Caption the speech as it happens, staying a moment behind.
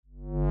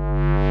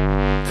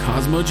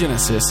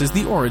Cosmogenesis is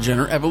the origin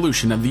or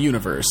evolution of the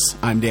universe.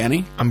 I'm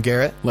Danny. I'm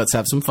Garrett. Let's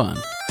have some fun.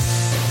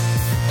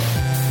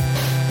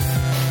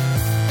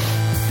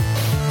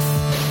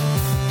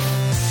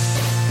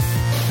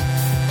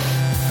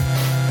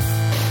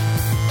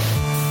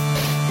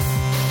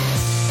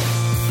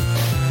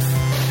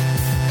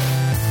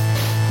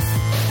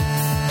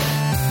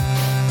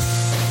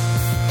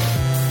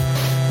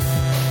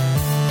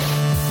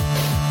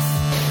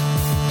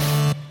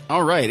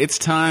 All right, it's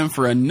time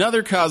for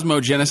another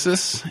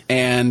Cosmogenesis,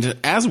 and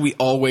as we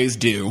always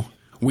do,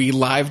 we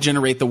live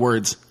generate the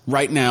words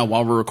right now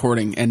while we're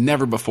recording, and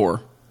never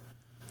before.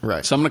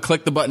 Right. So I'm going to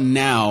click the button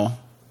now,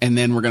 and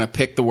then we're going to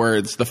pick the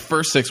words, the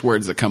first 6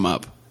 words that come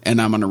up,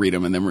 and I'm going to read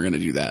them, and then we're going to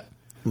do that.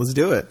 Let's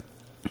do it.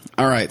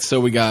 All right, so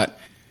we got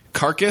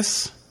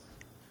Carcass,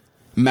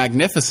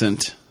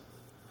 Magnificent,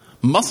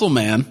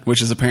 Muscleman,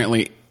 which is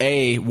apparently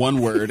A,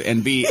 one word,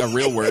 and B, a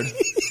real word.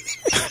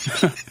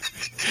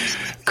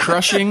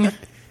 Crushing,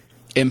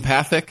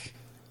 Empathic,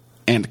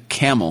 and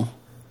Camel.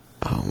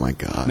 Oh, my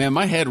God. Man,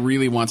 my head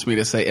really wants me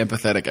to say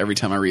empathetic every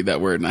time I read that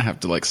word, and I have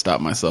to,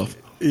 stop myself.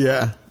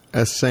 Yeah,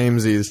 as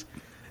samesies.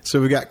 So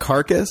we got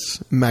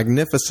Carcass,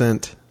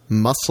 Magnificent,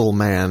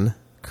 Muscleman,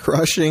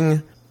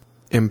 Crushing,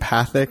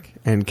 Empathic,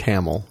 and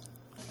Camel.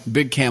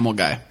 Big camel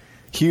guy.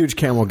 Huge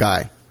camel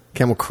guy.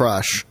 Camel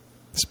Crush,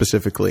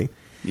 specifically.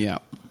 Yeah.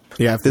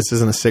 Yeah, if this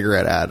isn't a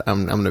cigarette ad,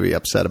 I'm going to be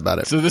upset about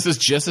it. So this is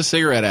just a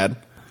cigarette ad.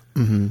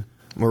 Mm-hmm.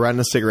 We're writing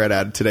a cigarette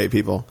ad today,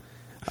 people.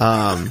 Do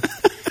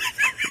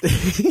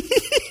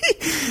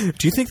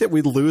you think that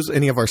we'd lose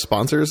any of our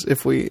sponsors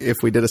if we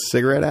did a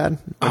cigarette ad?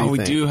 We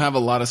do have a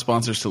lot of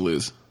sponsors to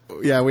lose.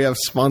 Yeah, we have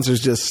sponsors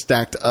just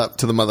stacked up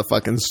to the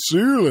motherfucking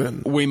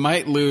ceiling. We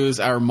might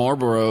lose our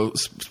Marlboro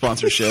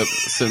sponsorship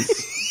since...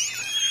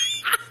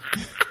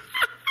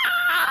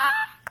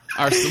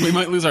 we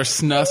might lose our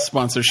snus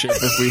sponsorship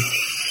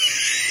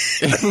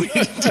if we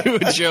do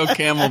a Joe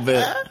Camel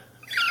bit.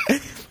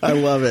 I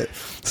love it.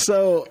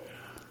 So,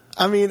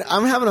 I mean,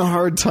 I'm having a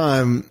hard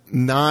time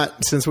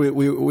since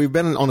we've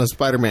been on a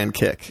Spider-Man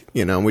kick,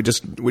 you know. We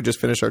just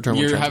finished our term.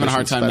 You're having a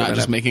hard time not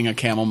just making a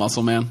camel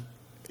muscle man?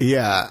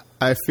 Yeah,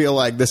 I feel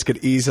like this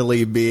could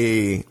easily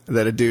be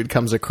that a dude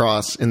comes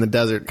across in the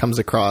desert, comes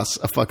across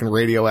a fucking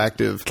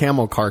radioactive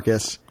camel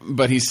carcass,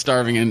 but he's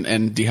starving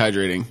and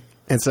dehydrating,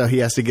 and so he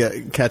has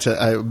to catch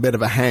a bit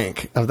of a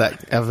hank of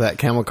that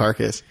camel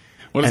carcass.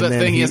 What is that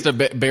thing? He has to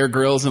Bear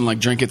Grylls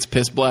and drink its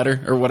piss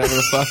bladder or whatever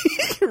the fuck.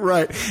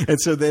 Right. And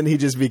so then he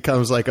just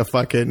becomes like a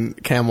fucking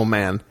camel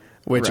man,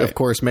 which of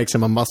course makes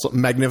him a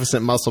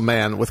magnificent muscle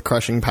man with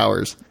crushing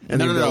powers. And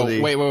no.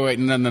 Wait.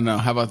 No.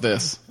 How about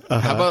this?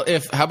 How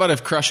about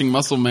if Crushing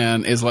Muscle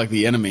Man is like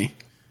the enemy?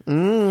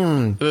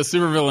 The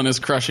supervillain is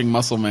Crushing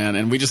Muscle Man,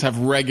 and we just have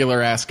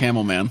regular ass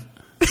Camel Man.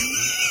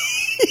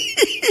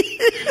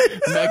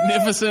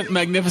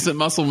 Magnificent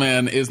Muscle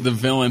Man is the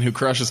villain who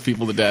crushes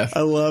people to death.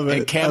 I love it.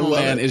 And Camel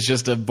Man is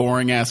just a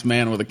boring ass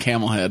man with a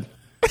camel head.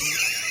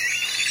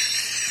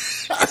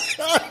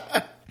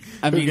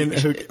 I mean,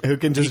 who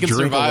can just drink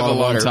survive a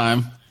long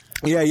time.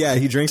 Yeah.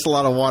 He drinks a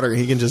lot of water.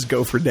 He can just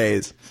go for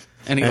days.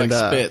 And he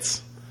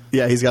spits.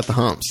 Yeah, he's got the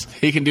humps.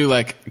 He can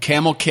do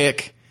camel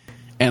kick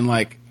and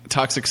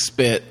toxic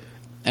spit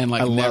and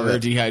never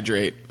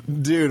dehydrate.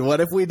 Dude,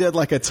 what if we did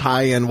a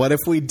tie-in? What if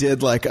we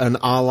did an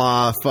a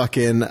la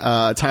fucking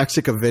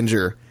Toxic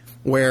Avenger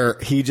where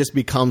he just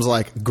becomes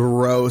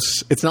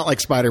gross? It's not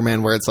like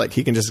Spider-Man where it's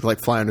he can just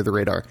fly under the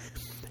radar. Right.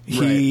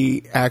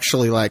 He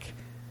actually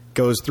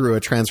goes through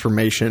a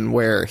transformation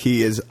where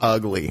he is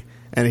ugly.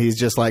 And he's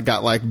just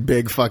got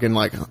big fucking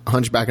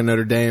Hunchback of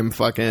Notre Dame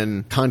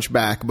fucking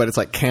hunchback, but it's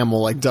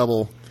camel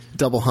double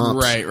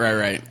humps.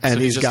 Right. And so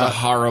he's just a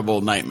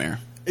horrible nightmare.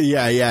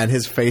 Yeah, and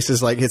his face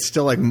is it's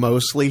still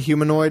mostly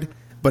humanoid,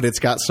 but it's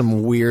got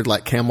some weird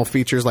camel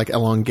features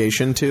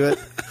elongation to it.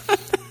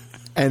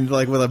 And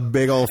with a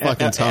big old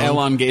fucking tongue.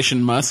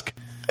 Elongation musk.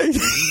 And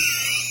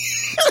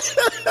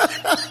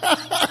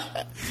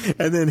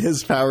then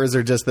his powers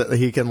are just that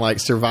he can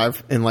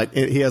survive in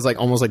he has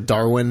almost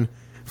Darwin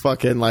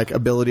fucking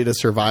ability to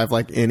survive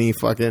any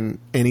fucking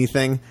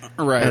anything.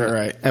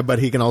 Right. But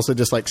he can also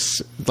just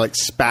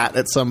spat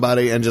at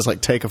somebody and just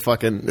take a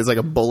fucking, it's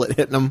a bullet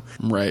hitting him.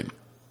 Right.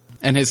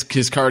 And his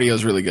cardio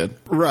is really good.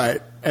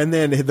 Right. And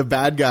then the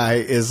bad guy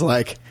is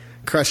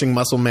Crushing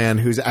Muscle Man,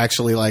 who's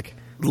actually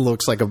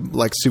looks like a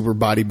super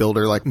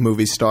bodybuilder,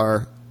 movie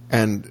star,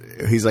 and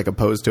he's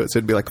opposed to it. So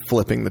it'd be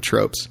flipping the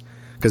tropes.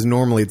 Because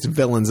normally it's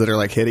villains that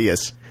are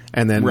hideous,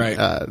 and then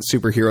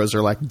superheroes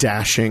are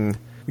dashing.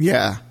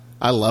 Yeah,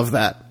 I love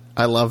that.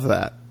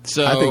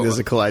 So I think this is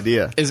a cool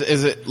idea. Is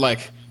it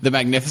the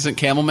Magnificent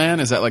Camel Man?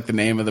 Is that the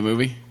name of the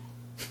movie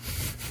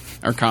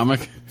or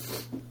comic?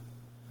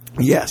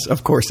 Yes,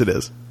 of course it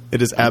is.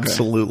 It is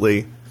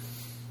absolutely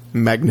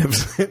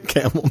Magnificent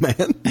Camel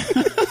Man.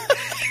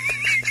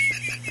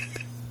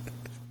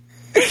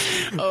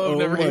 I've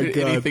never hated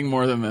anything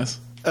more than this.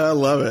 I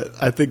love it.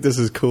 I think this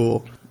is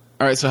cool.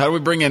 All right, so how do we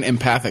bring in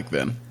Empathic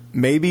then?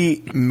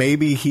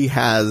 Maybe he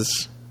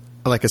has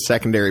like a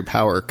secondary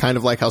power, kind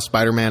of like how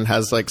Spider-Man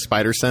has like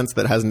spider sense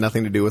that has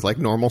nothing to do with like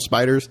normal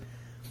spiders.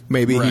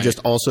 Maybe he just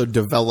also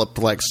developed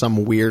like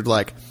some weird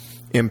like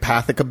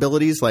empathic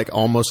abilities, like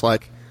almost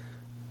like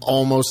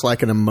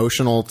an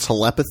emotional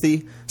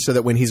telepathy, so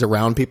that when he's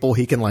around people,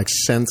 he can like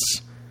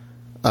sense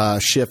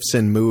shifts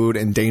in mood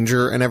and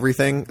danger and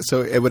everything.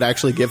 So it would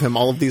actually give him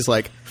all of these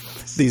like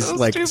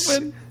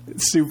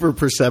super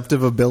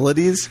perceptive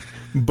abilities.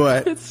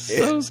 But it's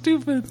so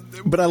stupid.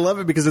 But I love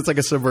it because it's like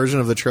a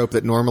subversion of the trope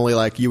that normally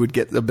like you would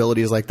get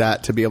abilities like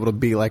that to be able to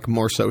be like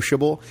more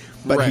sociable.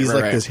 But he's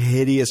like this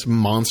hideous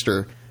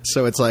monster.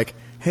 So it's like,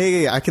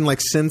 hey, I can like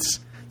sense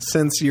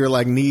your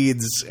like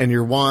needs and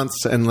your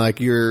wants and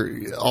like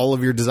all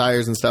of your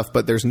desires and stuff,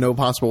 but there's no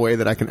possible way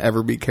that I can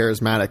ever be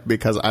charismatic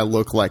because I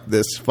look like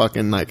this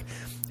fucking like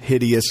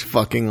hideous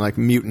fucking like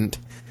mutant.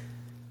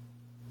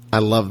 I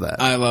love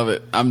that. I love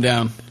it. I'm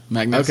down.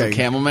 Magnificent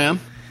Camel Man.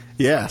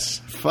 Yes.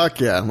 Fuck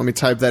yeah. Let me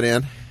type that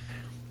in.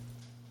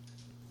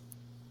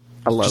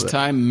 I love it. Just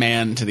tie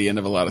man to the end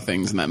of a lot of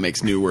things and that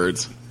makes new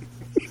words.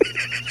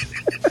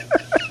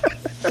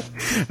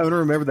 I'm going to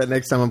remember that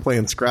next time I'm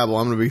playing Scrabble.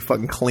 I'm going to be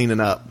fucking cleaning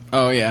up.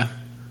 Oh, yeah.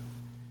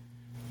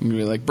 I'm going to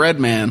be like, bread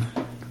man.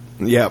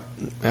 Yep.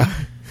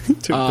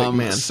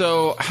 Man.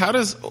 So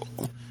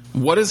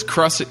what is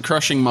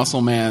Crushing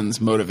Muscle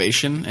Man's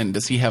motivation? And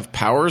does he have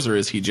powers or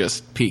is he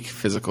just peak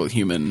physical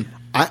human?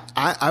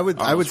 I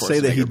would say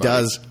that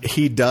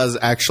he does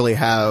actually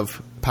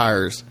have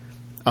powers.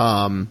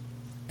 And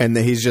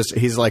that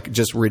he's like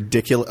just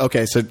ridiculous.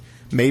 Okay, so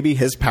maybe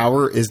his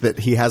power is that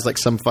he has like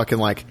some fucking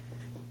like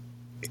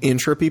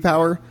entropy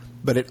power,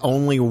 but it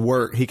only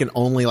he can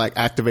only like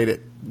activate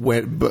it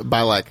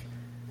by like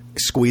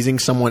squeezing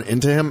someone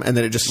into him, and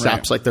then it just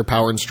saps like their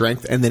power and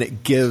strength, and then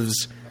it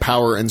gives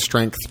power and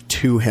strength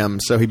to him,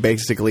 so he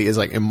basically is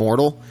like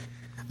immortal.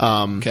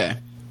 Okay,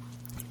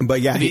 but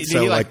yeah, did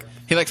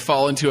he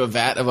fall into a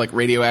vat of like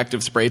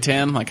radioactive spray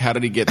tan? Like, how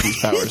did he get these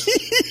powers?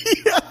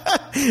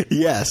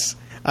 Yes,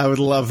 I would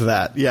love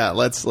that. Yeah,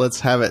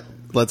 let's have it.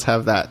 Let's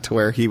have that to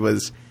where he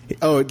was.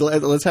 Oh,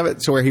 let's have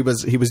it to where he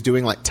was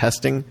doing like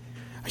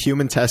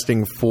human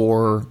testing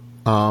for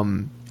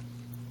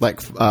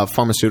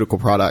pharmaceutical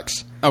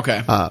products.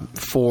 Okay.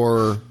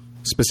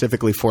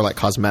 Specifically for like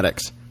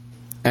cosmetics.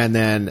 And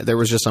then there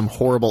was just some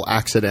horrible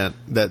accident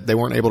that they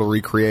weren't able to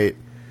recreate,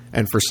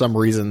 and for some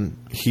reason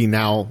he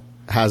now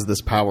has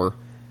this power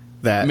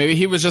that maybe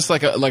he was just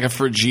like a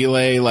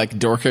fragile like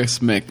Dorcas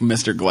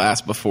Mr. Glass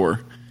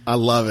before. I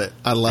love it.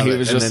 He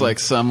was just like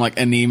some like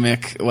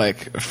anemic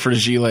like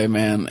fragile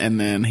man, and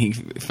then he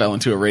fell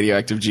into a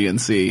radioactive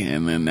GNC,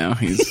 and then now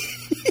he's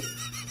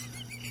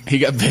he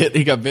got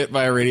bit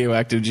by a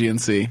radioactive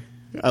GNC.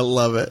 I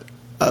love it,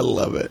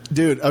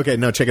 dude. Okay,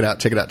 no, check it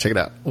out.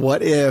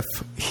 What if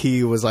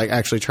he was like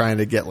actually trying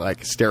to get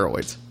like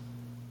steroids,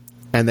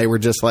 and they were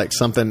just like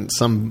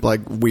some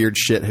like weird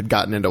shit had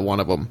gotten into one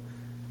of them,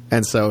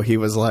 and so he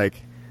was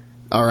like,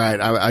 all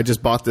right, I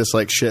just bought this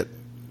like shit.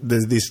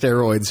 These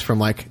steroids from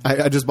like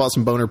I just bought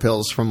some boner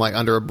pills from like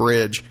under a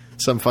bridge.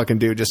 Some fucking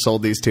dude just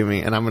sold these to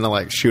me, and I'm gonna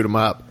like shoot him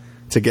up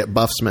to get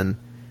Buffsman.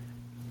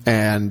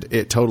 And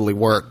it totally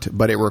worked,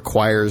 but it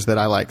requires that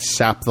I like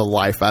sap the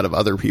life out of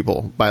other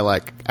people by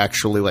like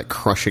actually like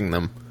crushing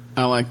them.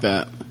 I like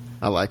that.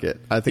 I like it.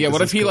 I think. Yeah.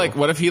 What if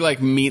he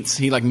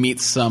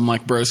meets some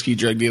like broski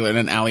drug dealer in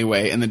an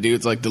alleyway, and the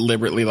dude's like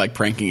deliberately like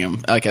pranking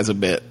him like as a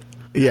bit.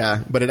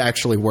 Yeah, but it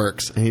actually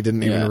works, and he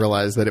didn't even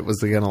realize that it was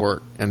going to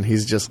work, and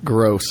he's just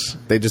gross.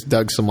 They just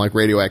dug some like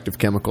radioactive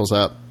chemicals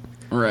up,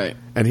 right?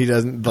 And he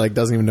doesn't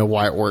even know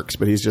why it works,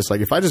 but he's just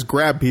like, if I just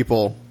grab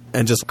people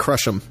and just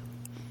crush them,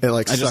 it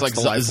like I just like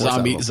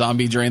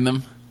zombie drain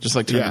them, just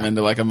like turn them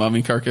into like a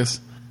mummy carcass.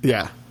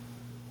 Yeah,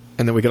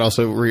 and then we could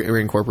also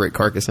reincorporate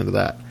Carcass into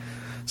that.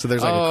 So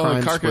there's like a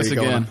crime Carcass spree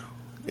going again. On.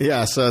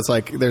 Yeah, so it's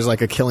like there's like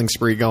a killing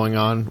spree going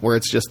on where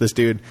it's just this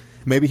dude.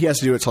 Maybe he has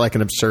to do it to like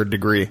an absurd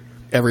degree.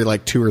 Every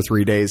like 2 or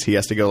 3 days, he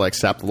has to go like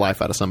sap the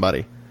life out of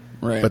somebody.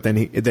 Right. But then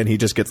he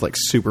just gets like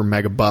super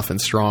mega buff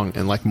and strong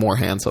and like more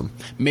handsome.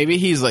 Maybe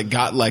he's like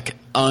got like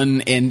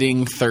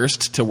unending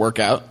thirst to work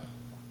out.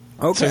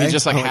 Okay. So he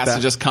just like has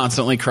to just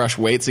constantly crush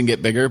weights and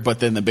get bigger. But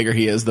then the bigger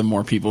he is, the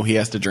more people he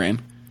has to drain.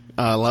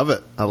 I love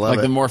it.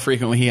 Like the more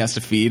frequently he has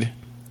to feed.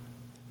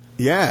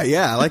 Yeah,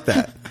 I like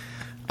that.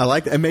 I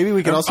like that. And maybe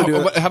we could also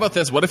do it. How about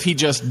this? What if he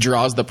just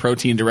draws the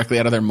protein directly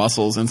out of their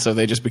muscles, and so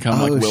they just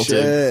become like wilted?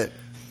 Shit.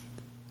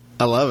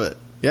 I love it.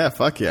 Yeah,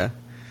 fuck yeah.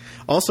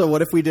 Also,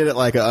 what if we did it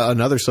like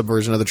another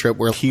subversion of the trope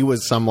where he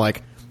was some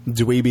like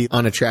dweeby,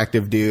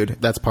 unattractive dude?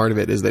 That's part of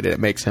it, is that it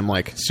makes him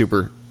like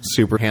super,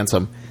 super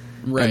handsome.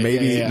 Right.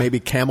 And maybe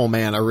Camel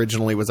Man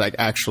originally was like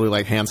actually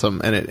like handsome,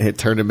 and it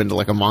turned him into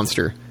like a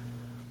monster.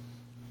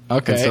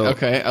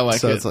 Okay, I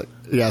like it. It's like,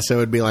 so it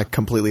would be like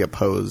completely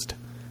opposed,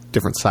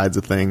 different sides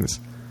of things.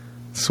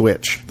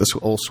 This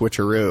old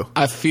switcheroo.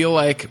 I feel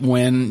like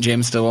when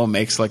James Stillwell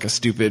makes like a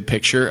stupid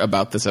picture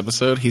about this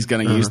episode, he's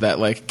going to use that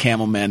like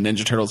Camel Man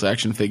Ninja Turtles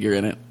action figure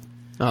in it.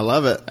 I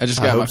love it. I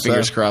just got my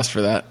fingers crossed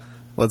for that.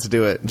 Let's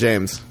do it.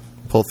 James,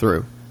 pull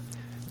through.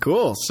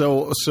 Cool.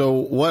 So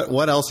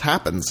what else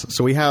happens?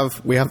 So we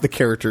have the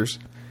characters,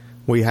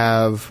 we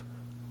have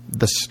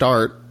the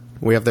start,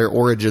 we have their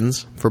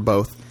origins for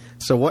both.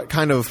 So what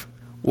kind of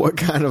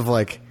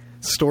like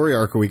story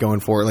arc are we going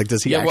for? Like,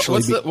 does he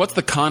actually? What's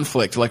the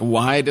conflict? Like,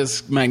 why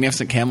does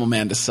Magnificent Camel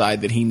Man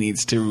decide that he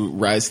needs to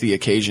rise to the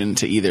occasion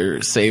to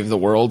either save the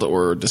world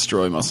or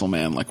destroy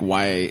Muscleman? Like,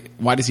 why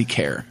does he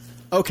care?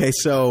 Okay,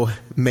 so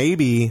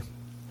maybe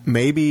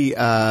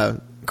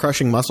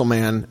Crushing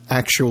Muscleman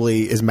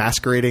actually is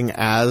masquerading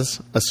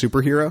as a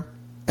superhero,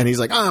 and he's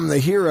like, I'm the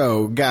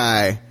hero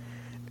guy,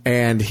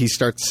 and he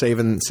starts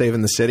saving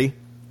the city,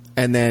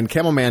 and then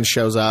Camel Man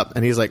shows up,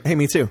 and he's like, hey,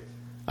 me too.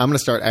 I'm going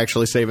to start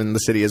actually saving the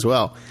city as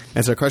well.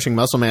 And so Crushing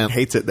Muscleman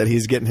hates it that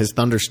he's getting his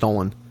thunder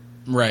stolen.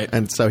 Right.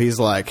 And so he's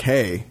like,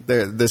 hey,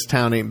 this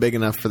town ain't big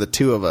enough for the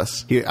two of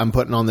us. I'm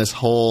putting on this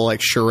whole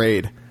like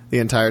charade the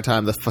entire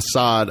time, the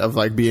facade of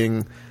like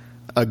being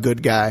a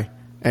good guy,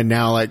 and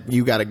now like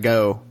you got to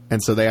go.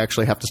 And so they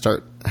actually have to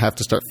start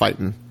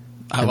fighting.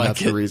 I like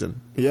that's it. the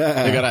reason.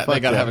 Yeah. They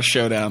gotta have a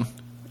showdown.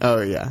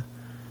 Oh yeah.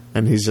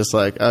 And he's just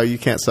like, oh, you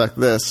can't suck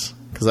this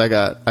because I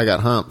got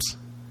humps.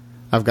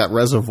 I've got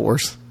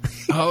reservoirs.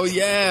 Oh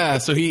yeah.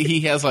 So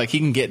he has like, he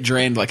can get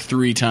drained like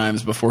 3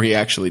 times before he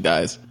actually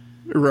dies.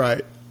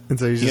 Right. And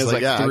so he's he just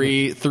has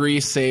like three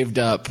saved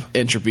up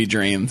entropy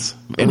drains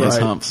in his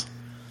humps.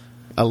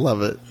 I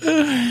love it.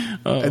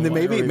 And then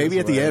maybe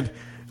at the end,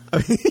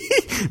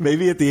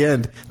 maybe at the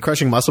end,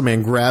 Crushing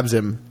Muscleman grabs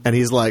him and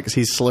he's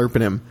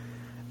slurping him.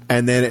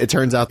 And then it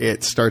turns out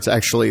it starts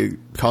actually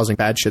causing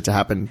bad shit to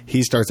happen.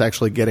 He starts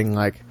actually getting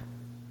like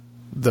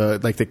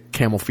the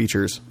camel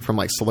features from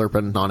like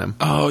slurping on him.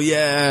 Oh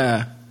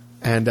yeah.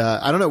 And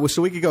I don't know.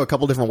 So we could go a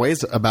couple different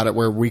ways about it,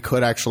 where we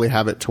could actually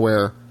have it to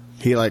where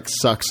he like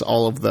sucks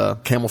all of the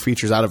camel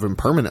features out of him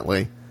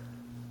permanently.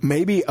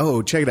 Maybe.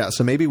 Oh, check it out.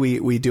 So maybe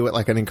we do it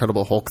like an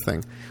Incredible Hulk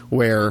thing,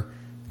 where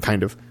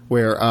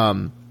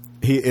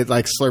it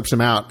like slurps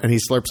him out, and he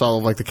slurps all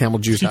of like the camel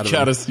juice out of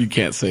him. You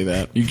can't say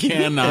that. You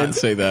cannot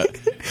say that.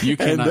 You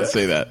cannot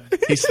say that.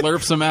 He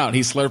slurps him out.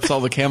 He slurps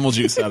all the camel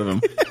juice out of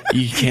him.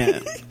 You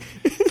can't.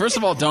 First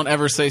of all, don't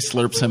ever say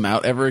slurps him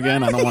out ever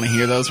again. I don't want to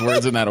hear those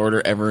words in that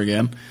order ever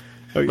again.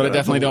 But I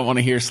definitely don't want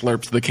to hear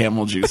slurps the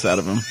camel juice out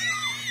of him.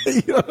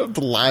 You don't have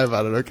to lie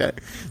about it, okay?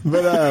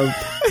 But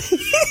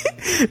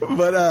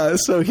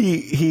so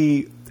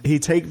he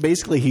takes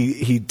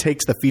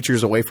the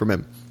features away from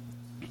him.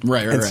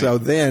 Right. So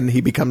then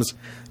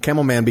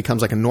Camel Man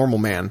becomes like a normal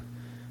man.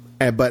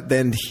 But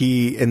then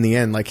in the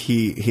end, like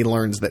he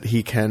learns that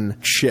he can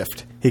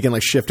shift. He can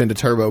like shift into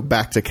turbo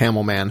back to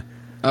Camel Man.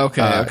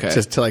 Okay.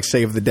 Just to like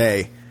save the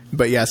day.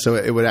 But yeah, so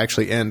it would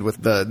actually end with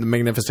the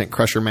Magnificent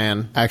Crusher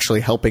Man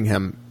actually helping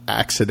him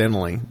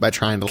accidentally by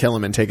trying to kill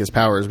him and take his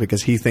powers,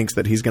 because he thinks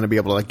that he's going to be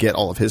able to like get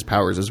all of his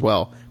powers as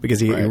well,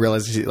 because he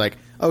realizes like,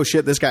 oh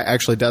shit, this guy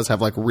actually does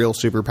have like real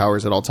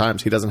superpowers at all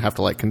times. He doesn't have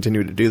to like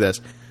continue to do this.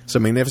 So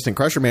Magnificent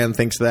Crusher Man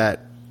thinks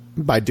that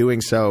by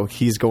doing so,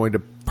 he's going to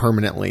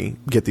permanently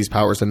get these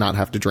powers and not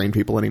have to drain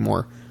people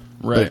anymore.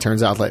 Right. But it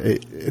turns out like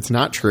it's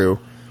not true,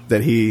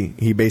 that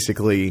he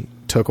basically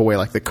took away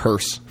like the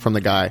curse from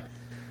the guy.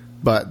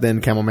 But then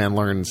Camel Man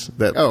learns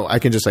that, oh, I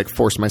can just like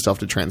force myself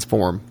to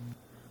transform.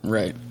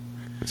 Right.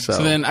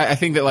 So then I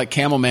think that like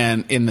Camel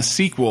Man in the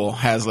sequel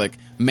has like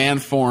man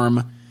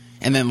form,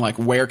 and then like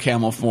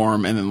were-camel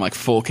form, and then like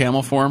full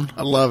camel form.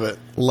 I love it.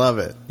 Love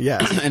it. Yeah.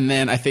 And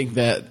then I think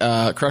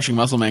that Crushing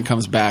Muscleman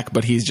comes back,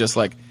 but he's just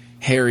like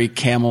hairy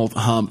camel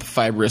hump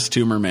fibrous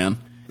tumor man.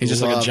 He's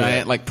just like a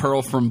giant like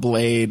Pearl from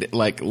Blade,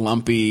 like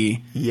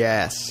lumpy.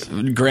 Yes.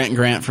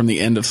 Grant from the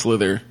end of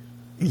Slither.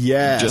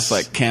 Yes. Just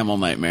like camel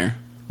nightmare.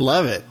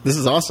 Love it. This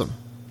is awesome.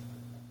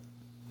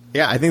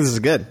 Yeah, I think this is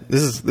good.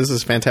 This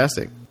is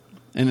fantastic.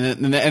 And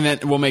then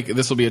we'll make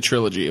this will be a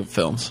trilogy of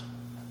films.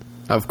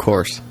 Of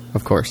course.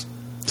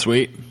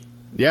 Sweet.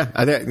 Yeah,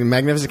 I think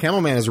Magnificent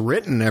Camel Man is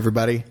written.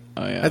 Everybody.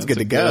 Oh yeah, that's good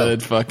to go.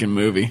 Good fucking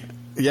movie.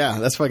 Yeah,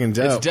 that's fucking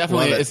dope.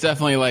 It's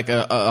definitely like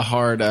a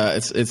hard.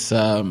 It's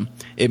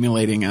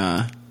emulating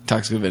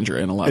Toxic Avenger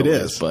in a lot of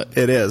ways. But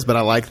it is. But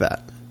I like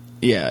that.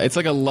 Yeah, it's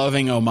like a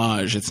loving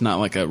homage. It's not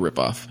like a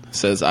ripoff.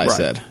 Says I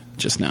said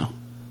just now.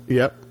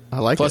 Yep, I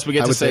like Plus, it. we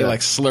get to say like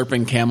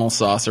slurping camel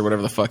sauce or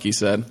whatever the fuck you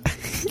said.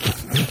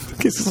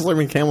 It's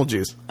slurping camel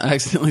juice. I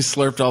accidentally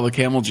slurped all the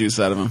camel juice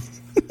out of him.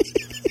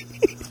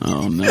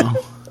 Oh no!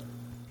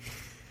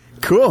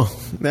 Cool.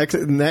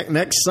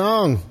 Next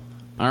song.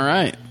 All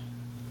right.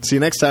 See you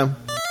next time.